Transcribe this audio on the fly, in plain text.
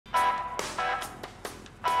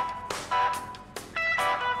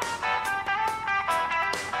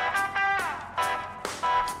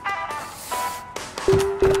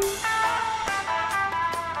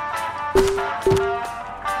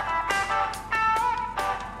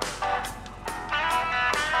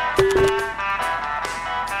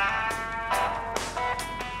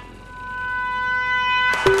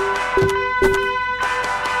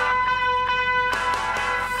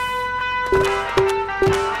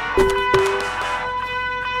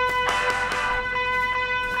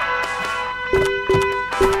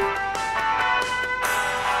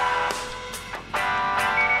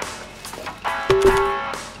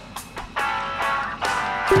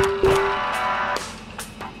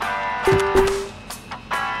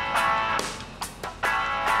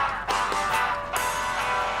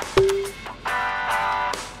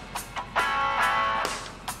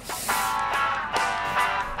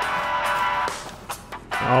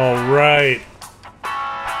All right.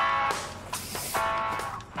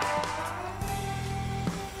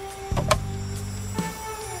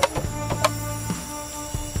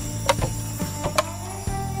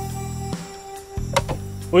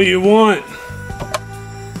 What do you want?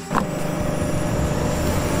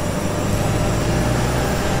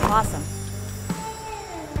 Awesome.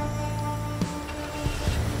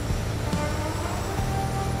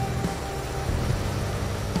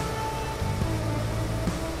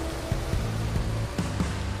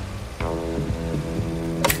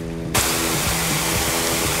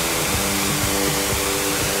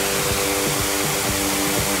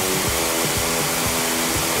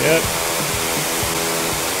 Yep.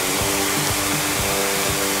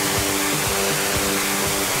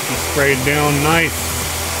 Spray it down nice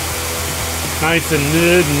and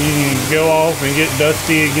good, and you can go off and get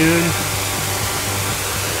dusty again.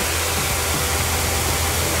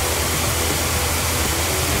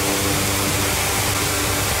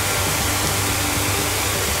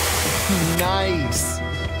 Nice.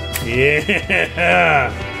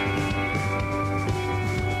 Yeah.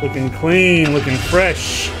 Looking clean, looking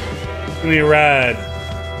fresh. Give me a ride.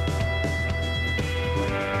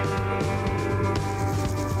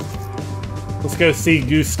 Let's go see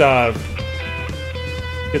Gustav.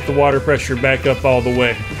 Get the water pressure back up all the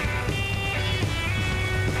way.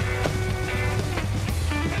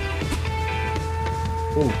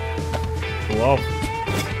 Ooh, pull off.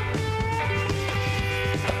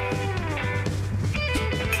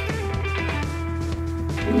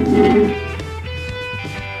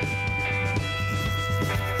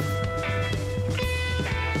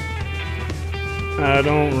 I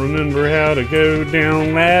don't remember how to go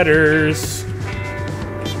down ladders.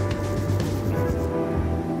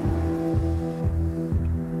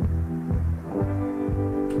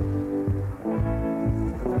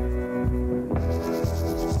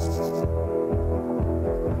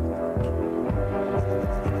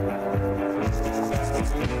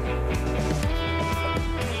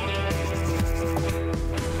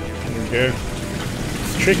 There we go.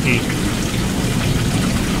 It's tricky.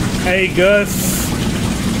 Hey, Gus.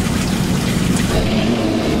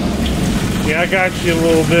 Yeah, I got you a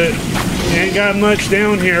little bit. You ain't got much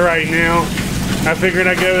down here right now. I figured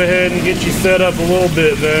I'd go ahead and get you set up a little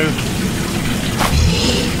bit, though.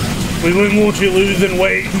 We wouldn't want you losing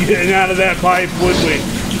weight and getting out of that pipe, would we?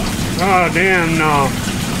 Oh, damn, no.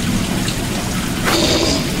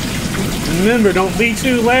 Remember, don't be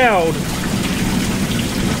too loud.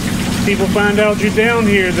 People find out you're down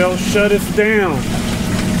here, they'll shut us down.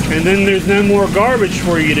 And then there's no more garbage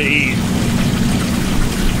for you to eat.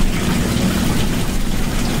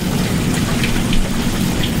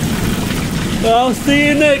 I'll see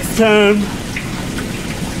you next time.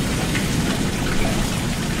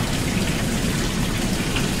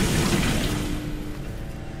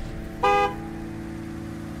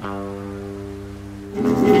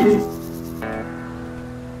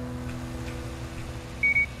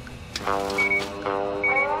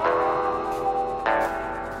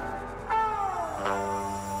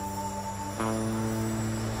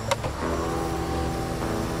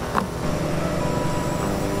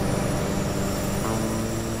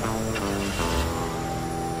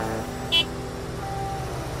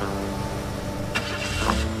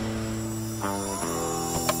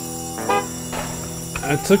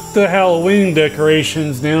 I took the Halloween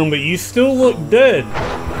decorations down, but you still look dead.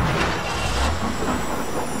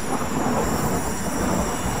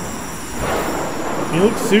 You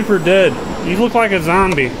look super dead. You look like a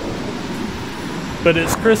zombie. But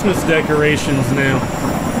it's Christmas decorations now.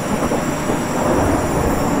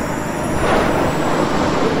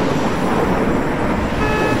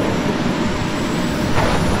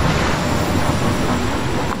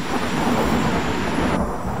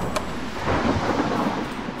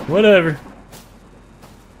 Whatever.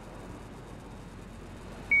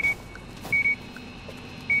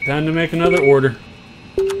 Time to make another order.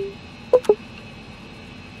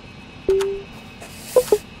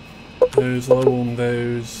 Those, low on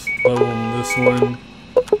those, low on this one.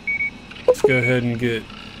 Let's go ahead and get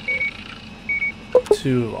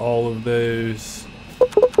 2 of all of those,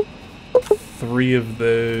 3 of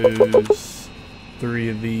those, 3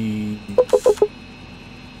 of these.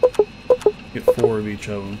 Get 4 of each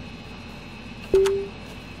of them.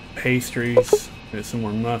 Pastries. Get some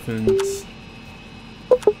more muffins.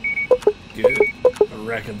 Get a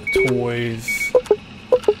rack of the toys.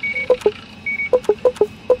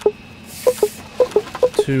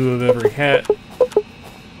 2 of every hat.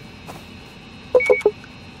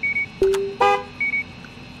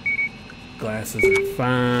 Glasses are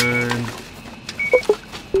fine.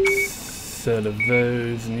 set of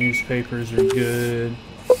those. Newspapers are good.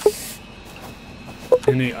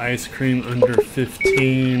 Any ice cream under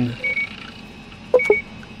 15.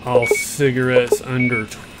 All cigarettes under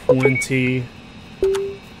 20.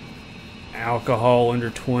 Alcohol under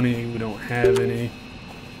 20. We don't have any.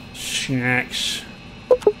 Snacks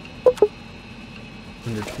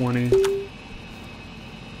under 20.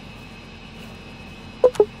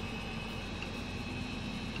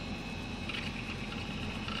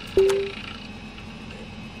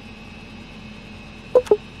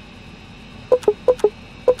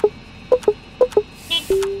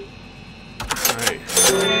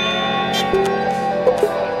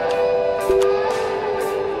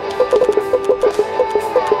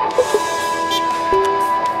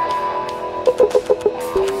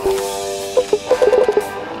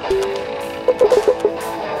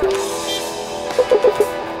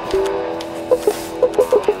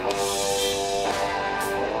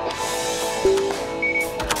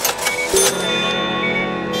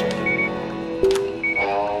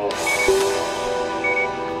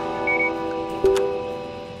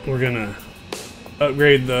 We're gonna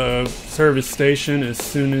upgrade the service station as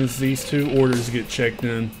soon as these two orders get checked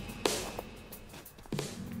in.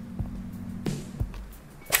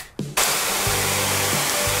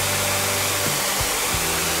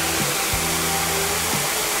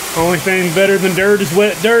 Only thing better than dirt is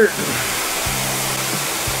wet dirt.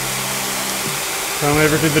 Come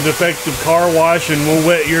over to the Defective car wash and we'll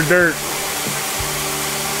wet your dirt.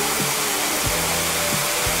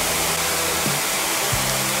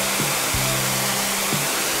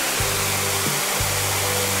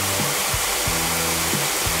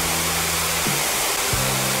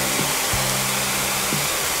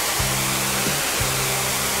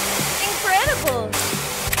 Incredible!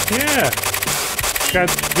 Yeah,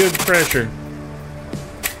 got good pressure.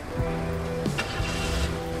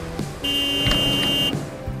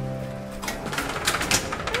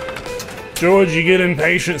 George, you get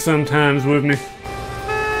impatient sometimes with me.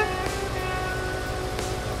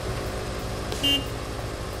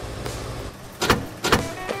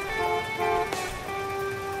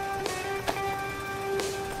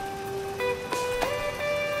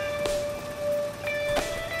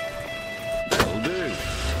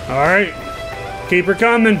 All right, keep her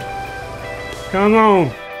coming. Come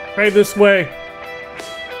on, right this way.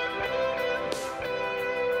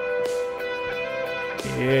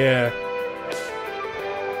 Yeah.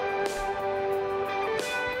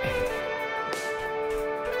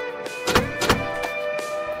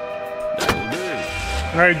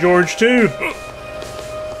 All right, George, too.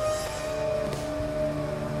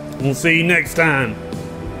 We'll see you next time.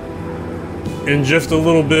 In just a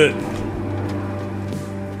little bit.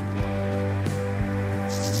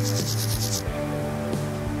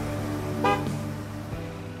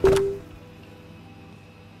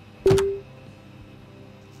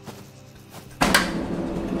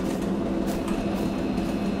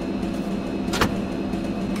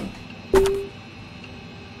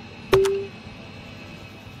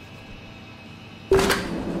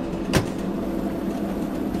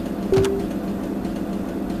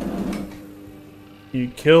 You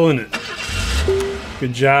killing it.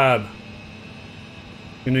 Good job.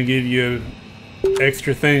 Gonna give you an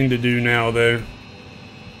extra thing to do now, though.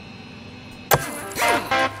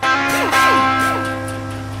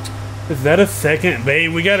 Is that a second bay?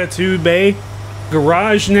 We got a 2-bay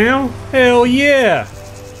garage now? Hell yeah!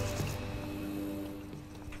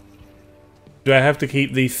 Do I have to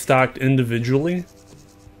keep these stocked individually?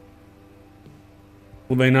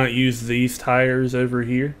 Will they not use these tires over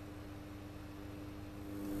here?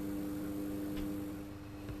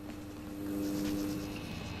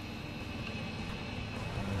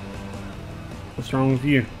 What's wrong with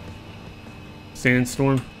you?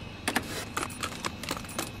 Sandstorm?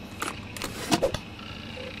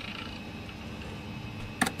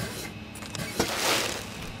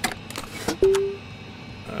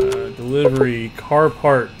 Delivery, car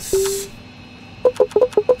parts.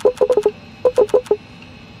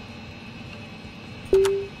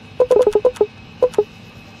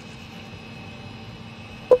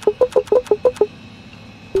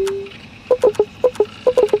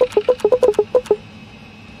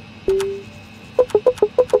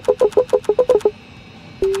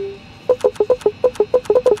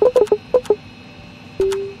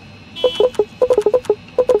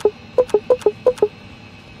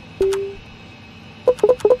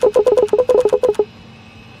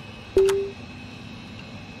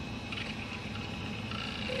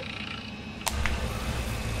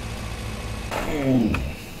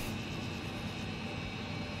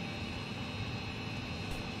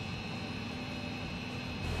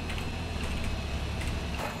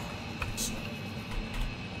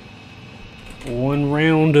 One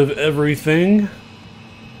round of everything.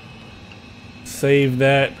 Save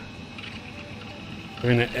that. We're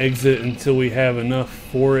gonna exit until we have enough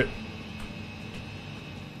for it.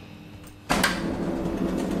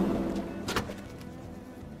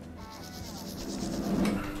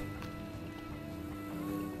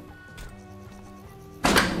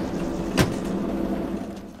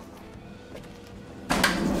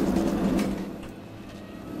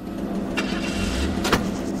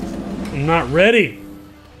 I'm not ready.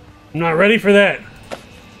 I'm not ready for that.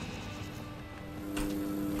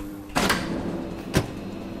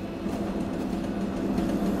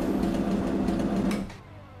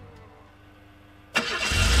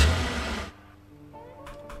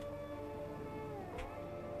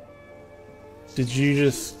 Did you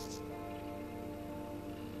just...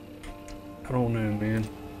 I don't know, man.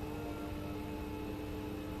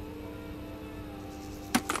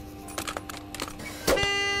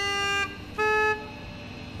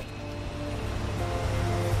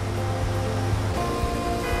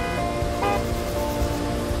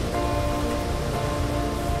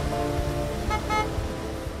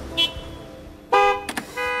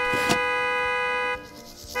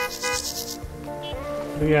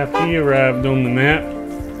 VIP arrived on the map.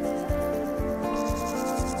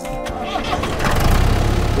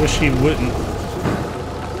 Wish he wouldn't.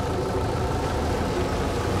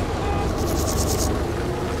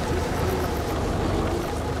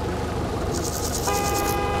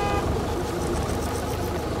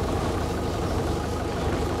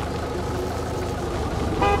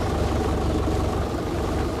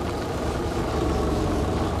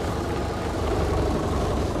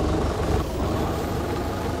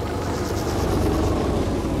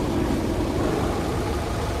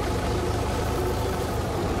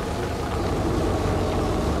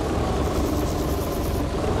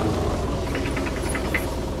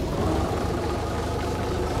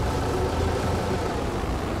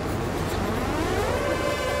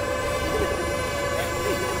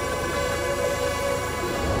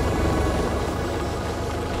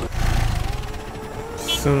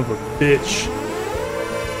 Son of a bitch.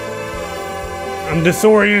 I'm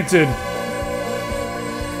disoriented.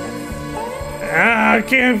 I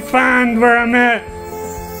can't find where I'm at.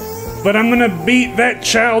 But I'm gonna beat that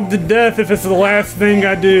child to death if it's the last thing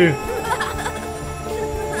I do.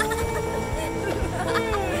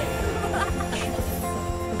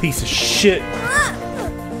 Piece of shit.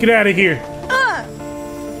 Get out of here.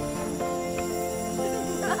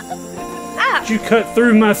 Did you cut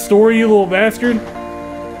through my story, you little bastard?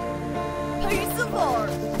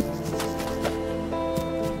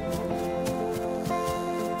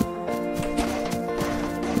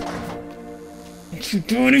 Don't you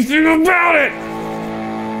do anything about it!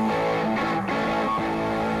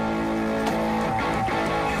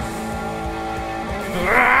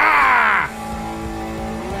 Ah!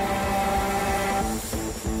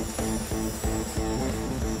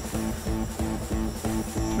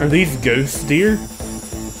 Are these ghost deer?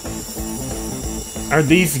 Are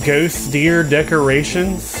these ghost deer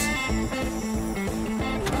decorations?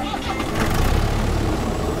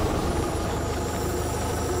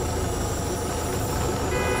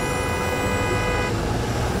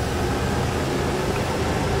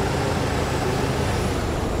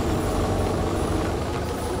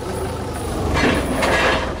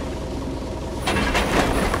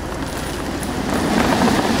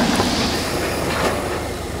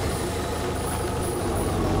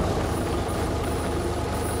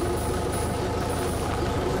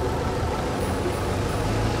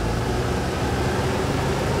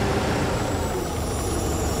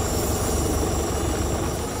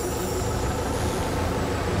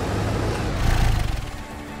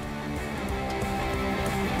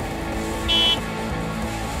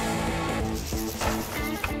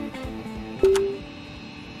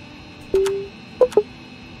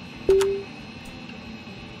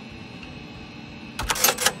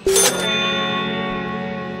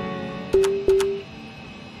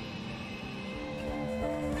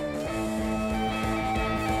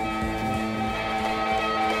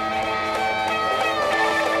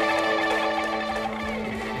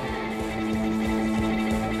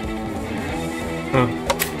 Huh.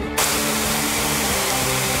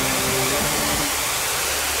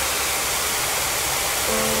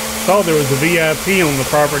 Thought there was a VIP on the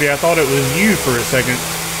property. I thought it was you for a second.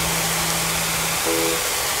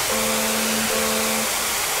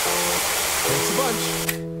 Thanks a bunch.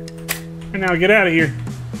 And now get out of here.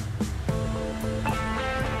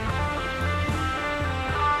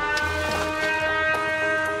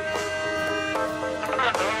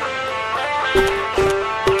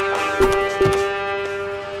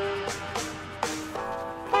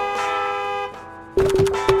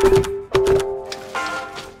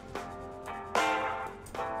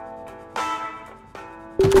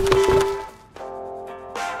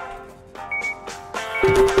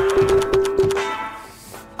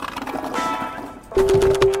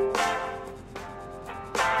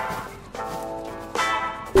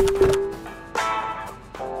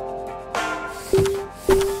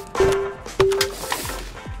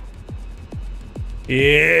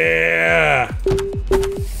 Yeah.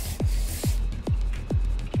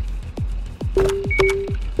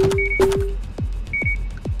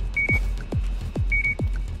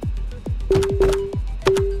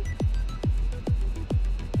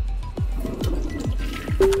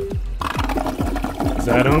 Is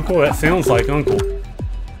that Uncle? That sounds like Uncle.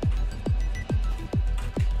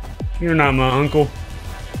 You're not my uncle.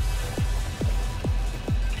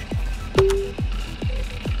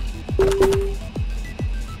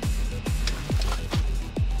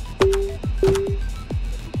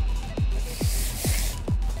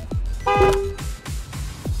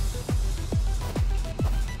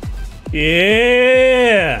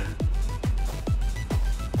 Yeah!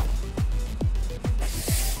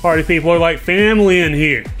 Party people are like family in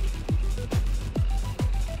here.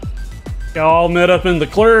 Y'all met up in the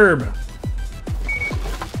club.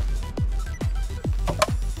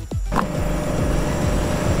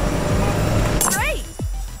 Great.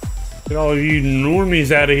 Get all of you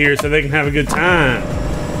normies out of here so they can have a good time.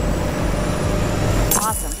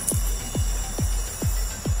 Awesome.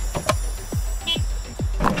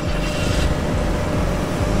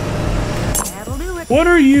 That'll do it. What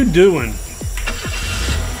are you doing?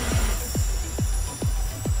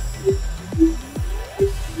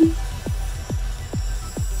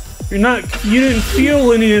 You didn't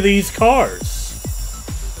fuel any of these cars.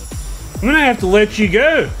 I'm gonna have to let you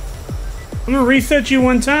go. I'm gonna reset you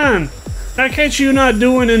one time. If I catch you not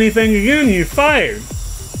doing anything again, you're fired.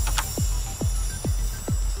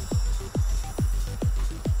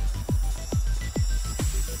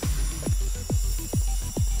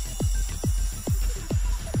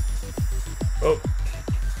 Oh.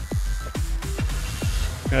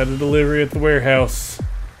 Got a delivery at the warehouse.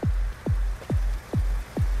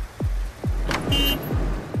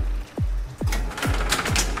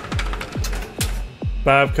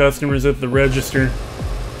 Five customers at the register.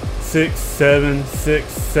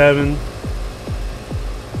 6767.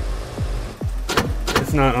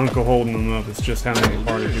 It's not Uncle holding them up, it's just how many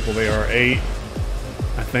party people they are. 8,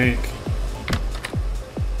 I think.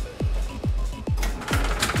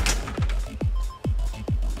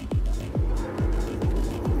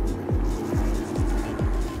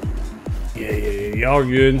 Yeah, y'all are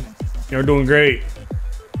good. Y'all are doing great.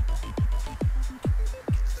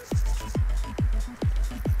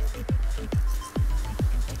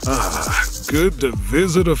 Ah, good to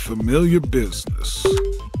visit a familiar business.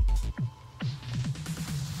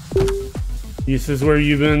 This is where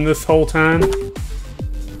you've been this whole time?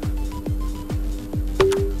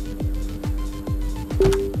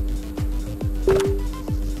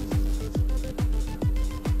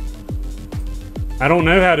 I don't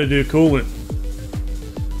know how to do coolant.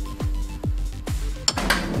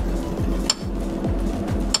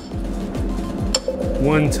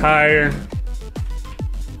 One tire.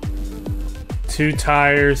 2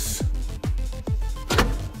 tires.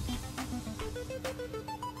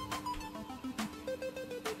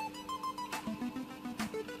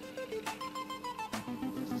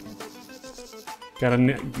 Gotta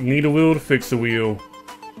need a wheel to fix a wheel.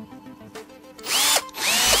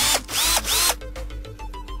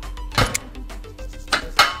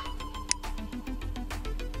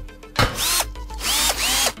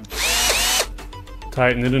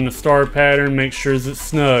 Tighten it in a star pattern, make sure it's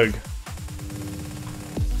snug.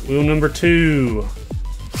 Wheel number 2.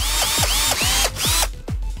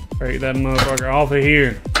 Break that motherfucker off of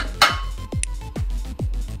here.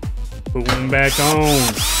 Put one back on.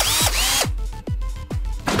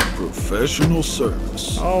 Professional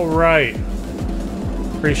service. Alright.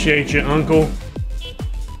 Appreciate you, Uncle.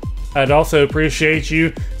 I'd also appreciate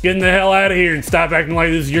you getting the hell out of here and stop acting like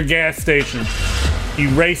this is your gas station. You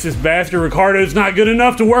racist bastard. Ricardo's not good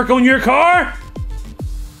enough to work on your car?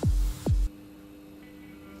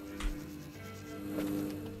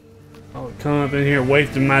 I'll come up in here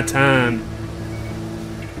wasting my time.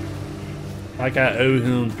 Like I owe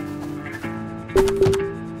him.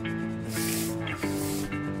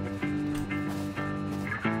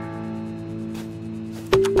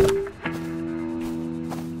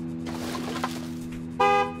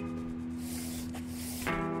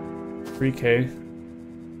 $3K.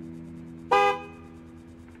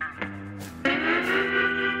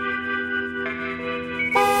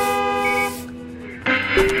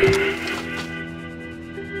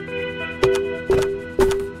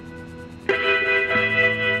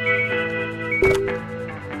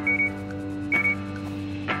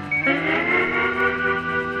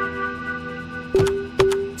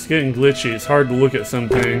 It's getting glitchy. It's hard to look at some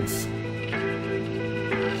things.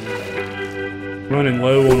 Running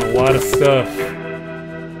low on a lot of stuff.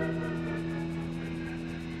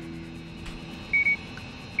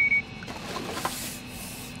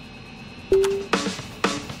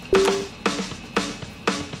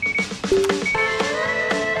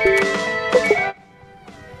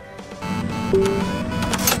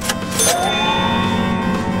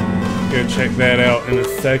 check that out in a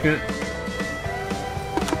second.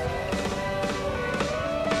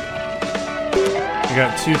 I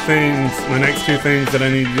got two things. My next two things that I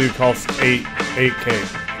need to do cost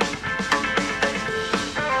 8K.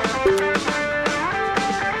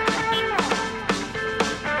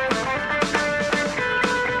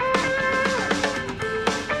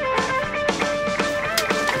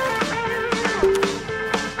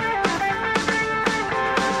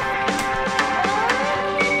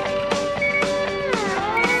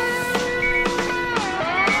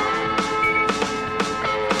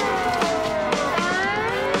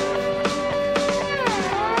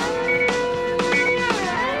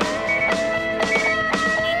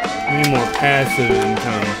 More passive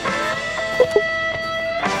income.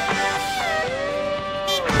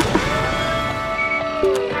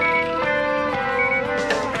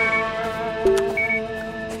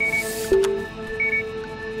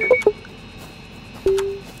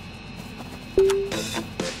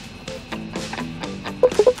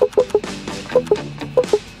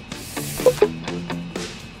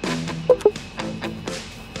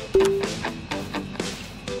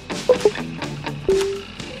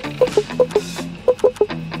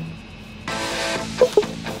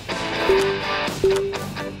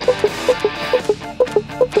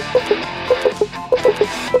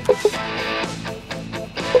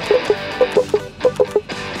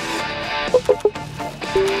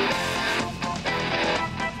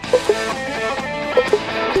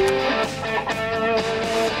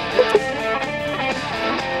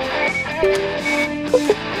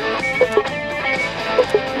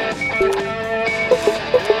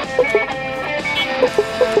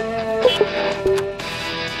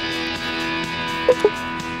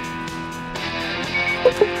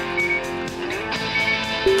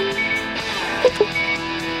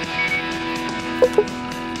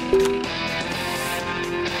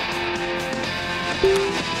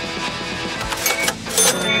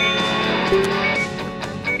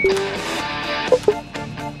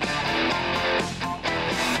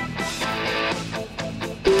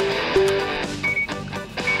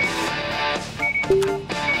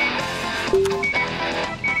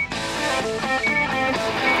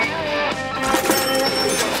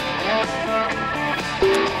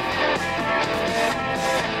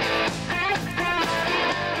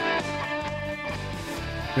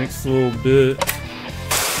 Next little bit.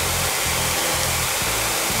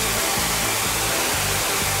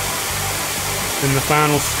 In the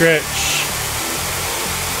final stretch.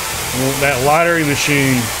 I want that lottery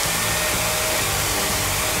machine.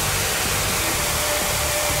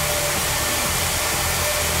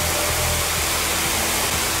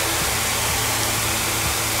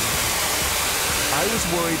 I was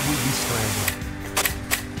worried we'd be stranded.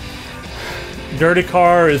 Dirty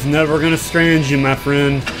car is never gonna strand you, my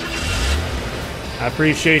friend. I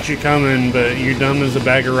appreciate you coming, but you're dumb as a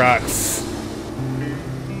bag of rocks.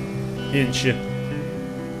 Ain't you?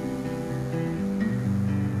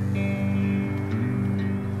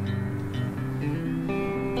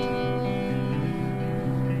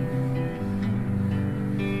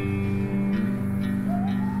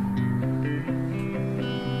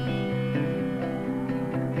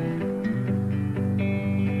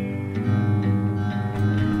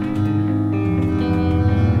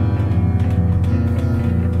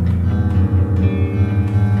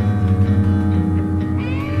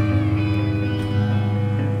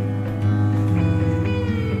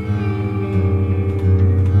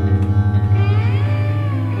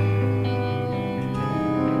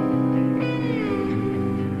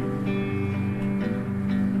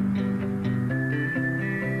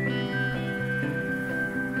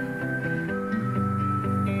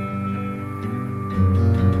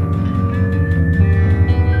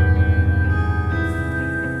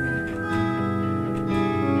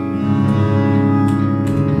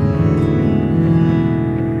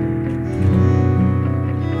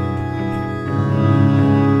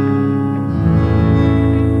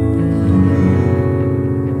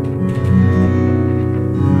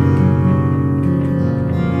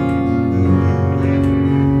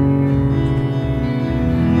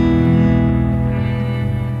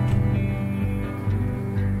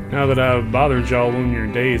 Now that I've bothered y'all on your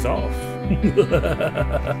days off.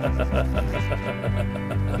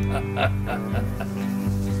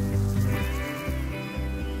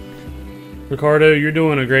 Ricardo, you're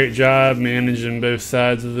doing a great job managing both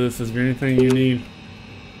sides of this. Is there anything you need?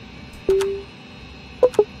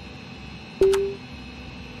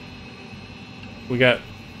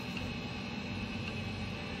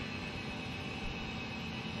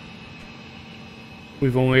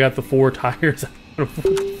 We've only got the 4 tires. I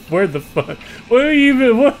Where the fuck? Where are you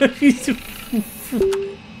even? What?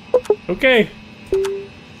 Okay.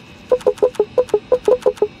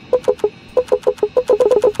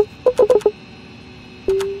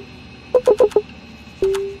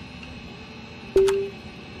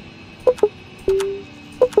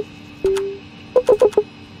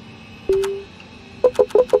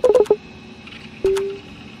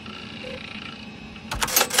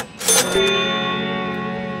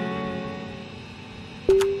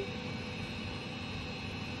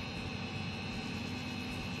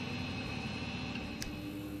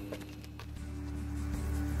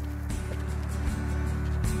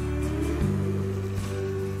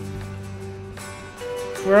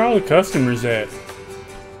 Where are all the customers at?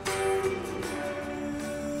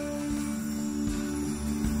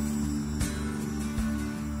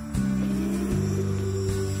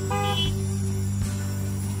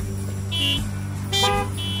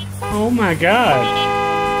 Oh my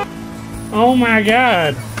god. Oh my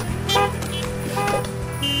god.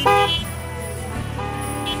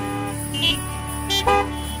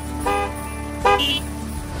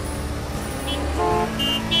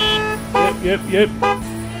 Yep.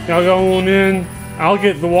 Y'all go on in. I'll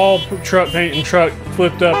get the wall truck painting truck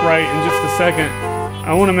flipped up right in just a second.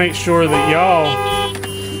 I want to make sure that y'all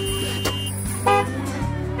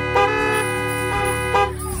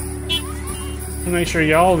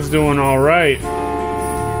is doing all right.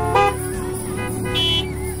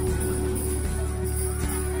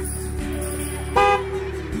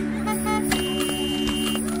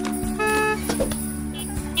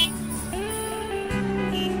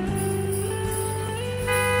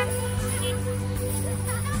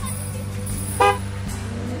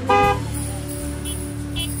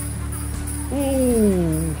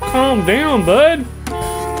 Ooh, calm down, bud.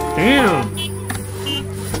 Damn.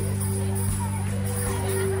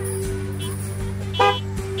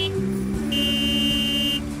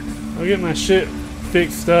 I'll get my shit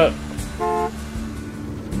fixed up.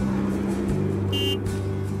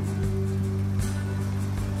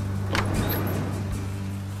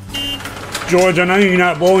 George, I know you're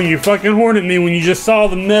not blowing your fucking horn at me when you just saw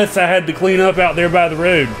the mess I had to clean up out there by the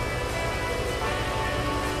road.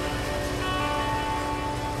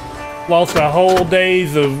 Lost a whole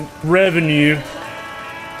day's of revenue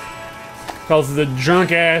because the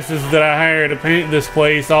drunk asses that I hired to paint this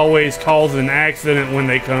place always cause an accident when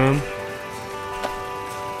they come.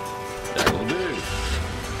 That'll do.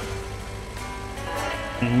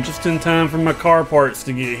 And just in time for my car parts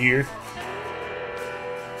to get here.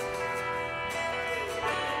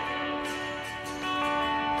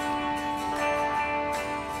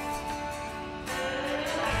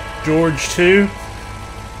 George too.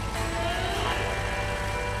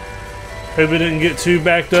 Hope it didn't get too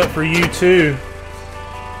backed up for you too.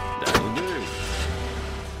 That'll do.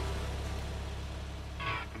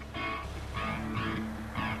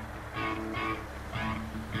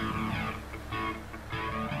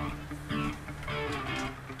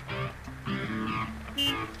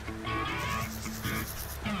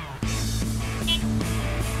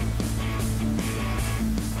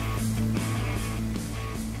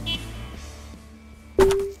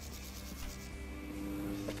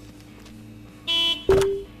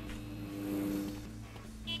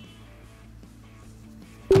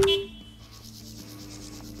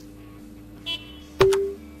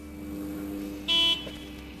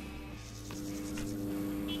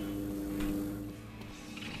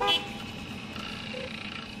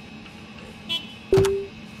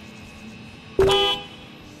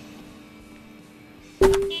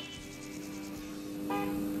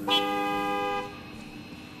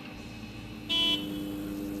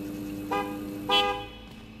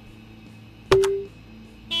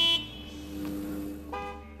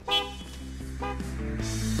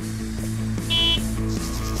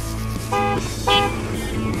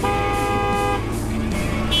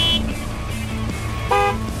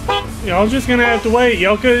 Y'all just gonna have to wait.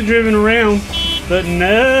 Y'all could have driven around, but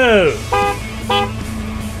no.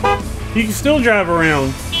 You can still drive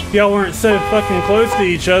around. Y'all weren't so fucking close to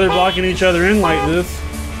each other, blocking each other in like this.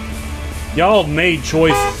 Y'all made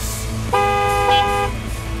choices.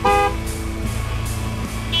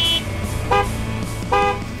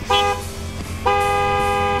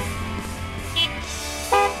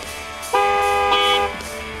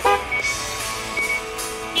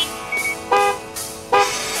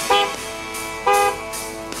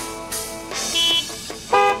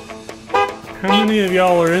 How many of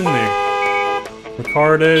y'all are in there?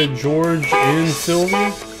 Ricardo, George, and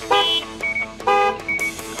Sylvia?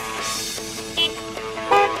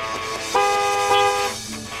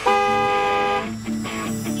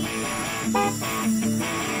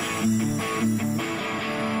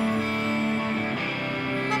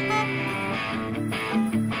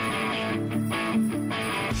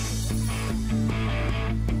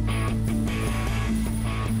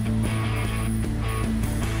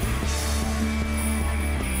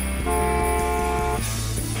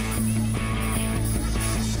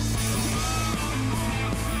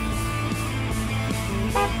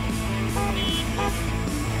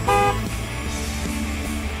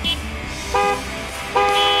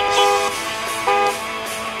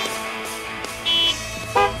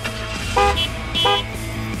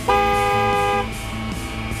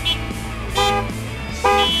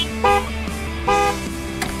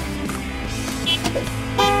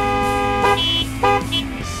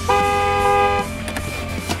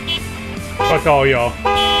 Fuck all y'all.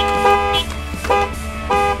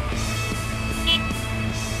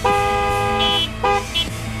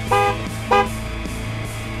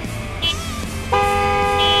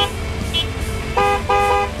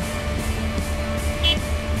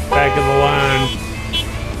 Back of the line.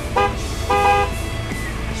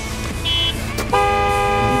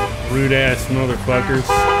 Rude ass motherfuckers.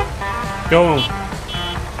 Go on.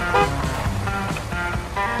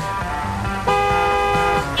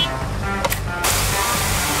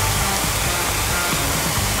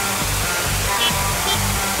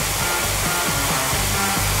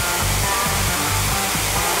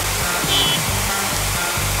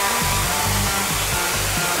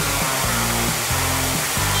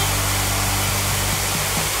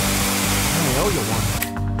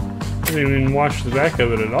 I didn't even watch the back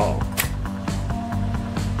of it at all.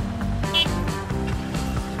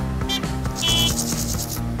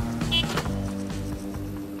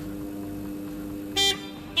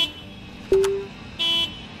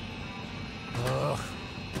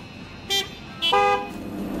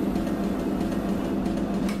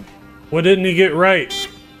 What didn't he get right?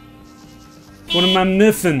 What am I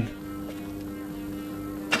missing?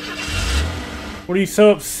 What are you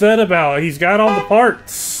so upset about? He's got all the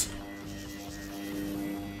parts.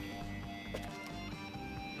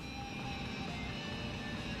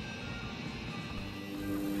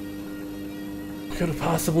 What could have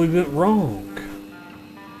possibly been wrong?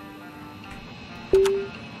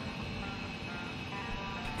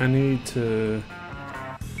 I need to...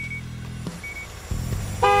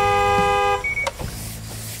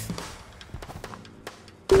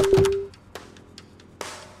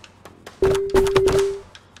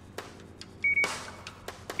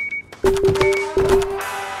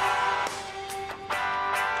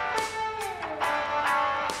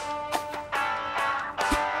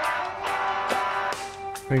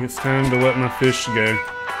 I think it's time to let my fish go.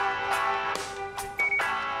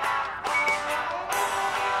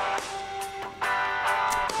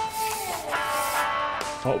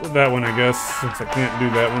 Halt with that one, I guess, since I can't do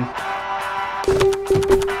that one.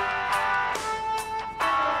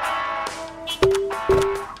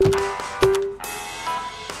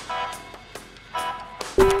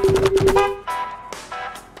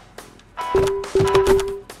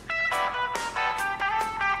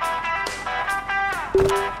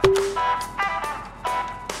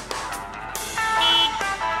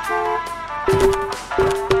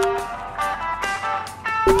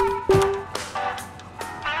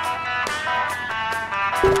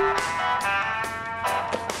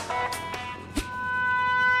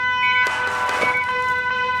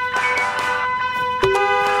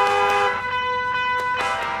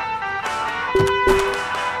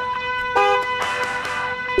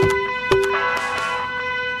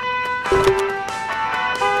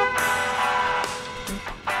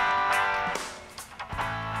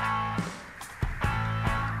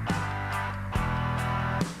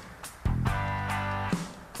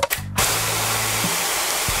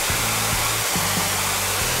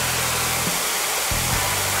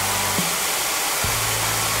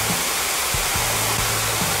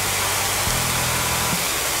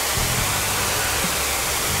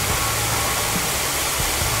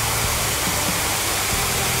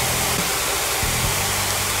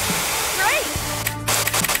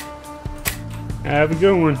 Have a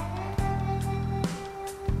good one.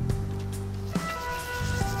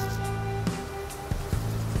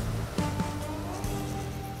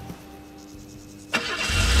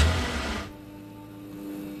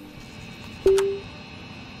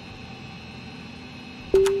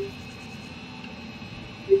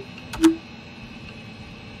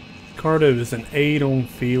 Cardo is an 8 on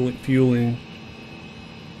fueling,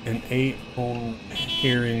 an 8 on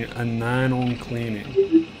hearing, a 9 on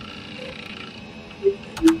cleaning.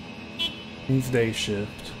 He's day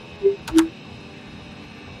shift.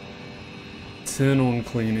 10 on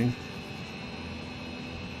cleaning.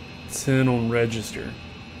 10 on register.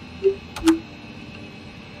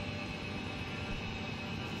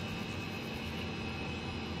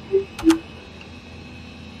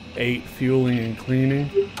 Eight fueling and cleaning.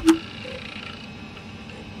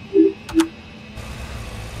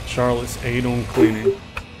 Charlotte's 8 on cleaning.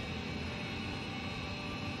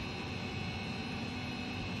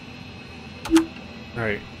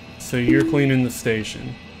 Alright, so you're cleaning the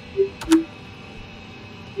station.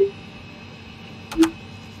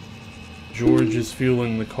 George is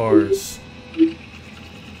fueling the cars.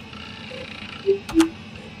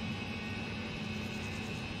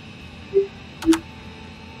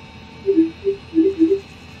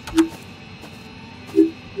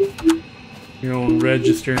 You're on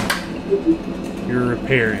register. You're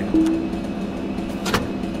repairing.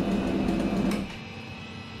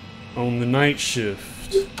 on the night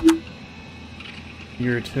shift.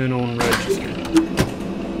 You're a 10 on register.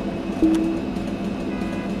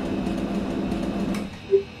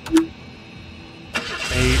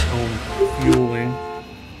 Fueling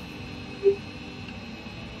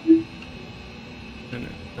and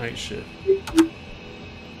a night shift.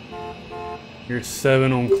 You're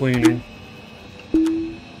 7 on cleaning.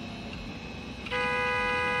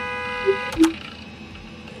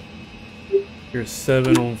 You're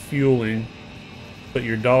 7 on fueling, but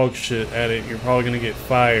you're dog shit at it. You're probably gonna get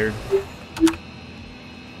fired.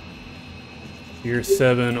 You're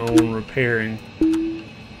 7 on repairing.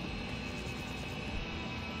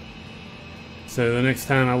 So the next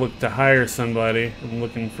time I look to hire somebody, I'm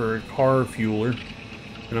looking for a car fueler,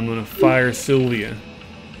 and I'm gonna fire Sylvia.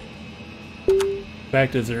 In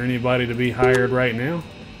fact, is there anybody to be hired right now?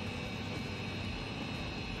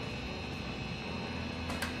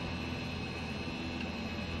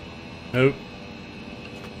 Nope.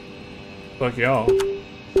 Fuck y'all.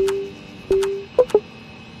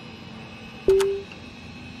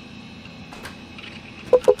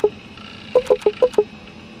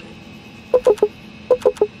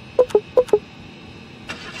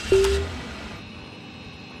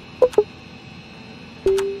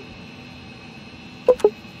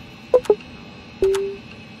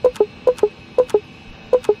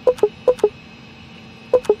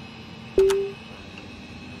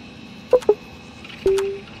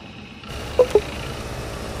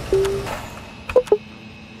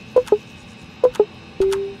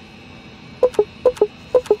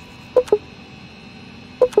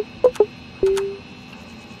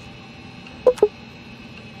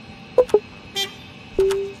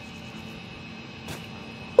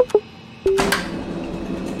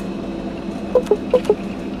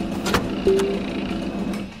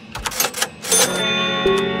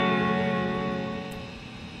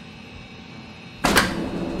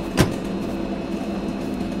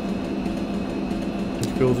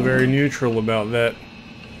 Feels very neutral about that.